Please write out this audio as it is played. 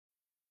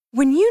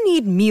When you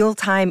need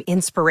mealtime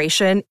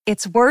inspiration,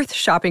 it's worth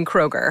shopping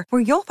Kroger,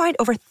 where you'll find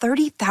over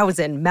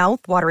 30,000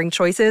 mouth-watering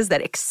choices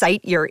that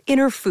excite your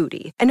inner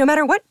foodie. And no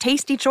matter what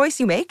tasty choice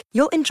you make,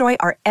 you'll enjoy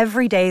our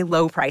everyday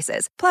low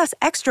prices, plus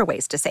extra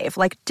ways to save,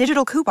 like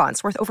digital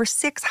coupons worth over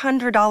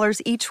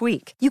 $600 each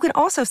week. You can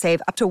also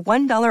save up to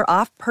 $1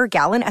 off per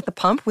gallon at the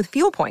pump with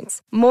fuel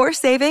points. More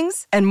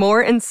savings and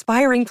more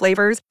inspiring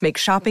flavors make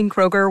shopping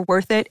Kroger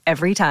worth it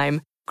every time.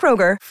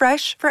 Kroger,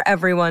 fresh for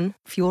everyone.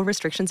 Fuel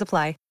restrictions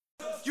apply.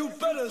 You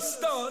better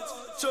start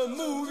to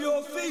move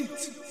your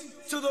feet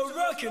to the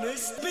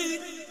rockin'est beat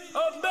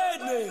of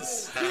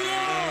madness.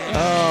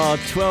 Yeah! Oh,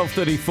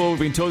 12:34. We've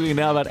been talking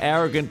now about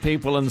arrogant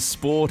people in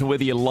sport and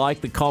whether you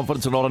like the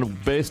confidence or not in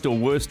best or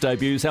worst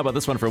debuts. How about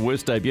this one for a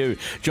worst debut?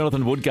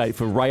 Jonathan Woodgate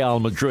for Real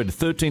Madrid.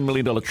 $13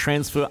 million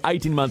transfer,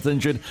 18 months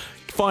injured.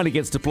 Finally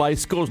gets to play,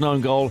 scores no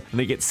own goal, and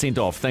he gets sent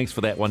off. Thanks for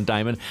that one,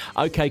 Damon.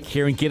 Okay,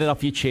 Kieran, get it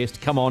off your chest.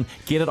 Come on,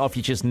 get it off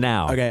your chest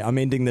now. Okay, I'm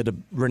ending the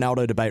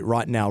Ronaldo debate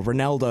right now.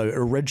 Ronaldo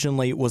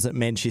originally was at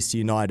Manchester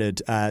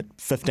United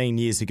 15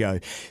 years ago.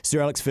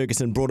 Sir Alex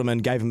Ferguson brought him in,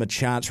 gave him a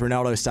chance.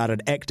 Ronaldo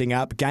started acting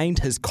up, gained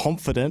his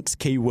confidence,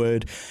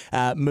 keyword,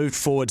 moved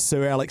forward.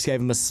 Sir Alex gave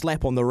him a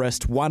slap on the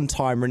wrist one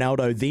time.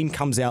 Ronaldo then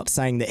comes out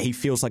saying that he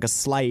feels like a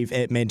slave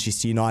at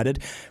Manchester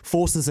United,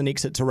 forces an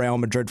exit to Real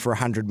Madrid for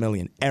 $100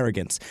 million.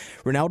 Arrogance.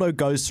 Ronaldo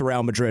goes to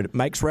Real Madrid,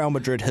 makes Real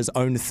Madrid his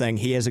own thing.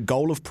 He has a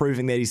goal of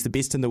proving that he's the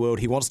best in the world.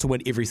 He wants to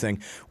win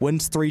everything.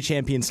 Wins 3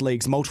 Champions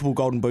Leagues, multiple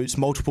Golden Boots,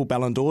 multiple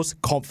Ballon d'Ors.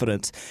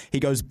 Confidence. He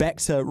goes back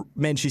to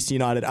Manchester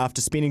United after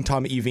spending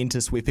time at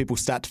Juventus, where people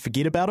start to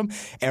forget about him.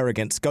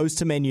 Arrogance. Goes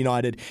to Man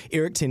United.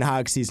 Erik ten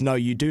Hag says, no,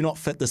 you do not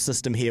fit the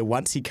system here.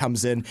 Once he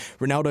comes in,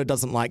 Ronaldo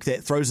doesn't like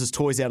that, throws his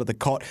toys out of the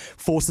cot,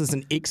 forces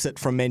an exit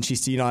from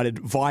Manchester United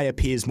via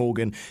Piers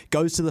Morgan,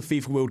 goes to the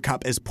FIFA World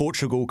Cup as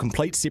Portugal,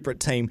 complete separate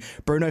team.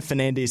 Bruno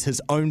Fernandes, his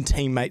own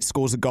teammate,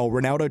 scores a goal.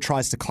 Ronaldo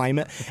tries to claim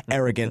it.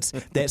 Arrogance.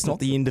 That's not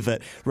the end of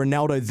it.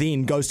 Ronaldo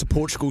then goes to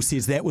Portugal,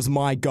 says that was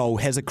my goal,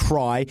 has a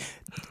cry,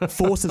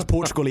 forces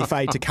Portugal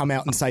FA to come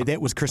out and say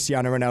that was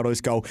Cristiano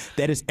Ronaldo's goal.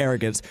 That is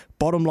arrogance.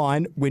 Bottom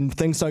line, when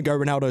things don't go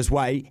Ronaldo's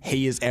way,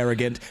 he is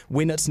arrogant.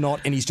 When it's not,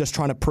 and he's just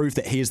trying to prove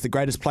that he is the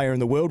greatest player in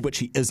the world, which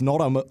he is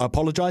not, I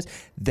apologise,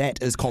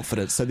 that is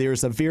confidence. So there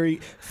is a very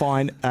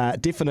fine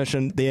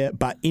definition there,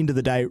 but end of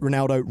the day,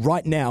 Ronaldo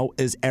right now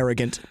is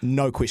arrogant,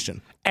 no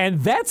question.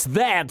 And that's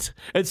that.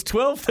 It's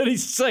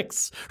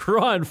 12:36.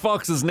 Ryan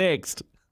Fox is next.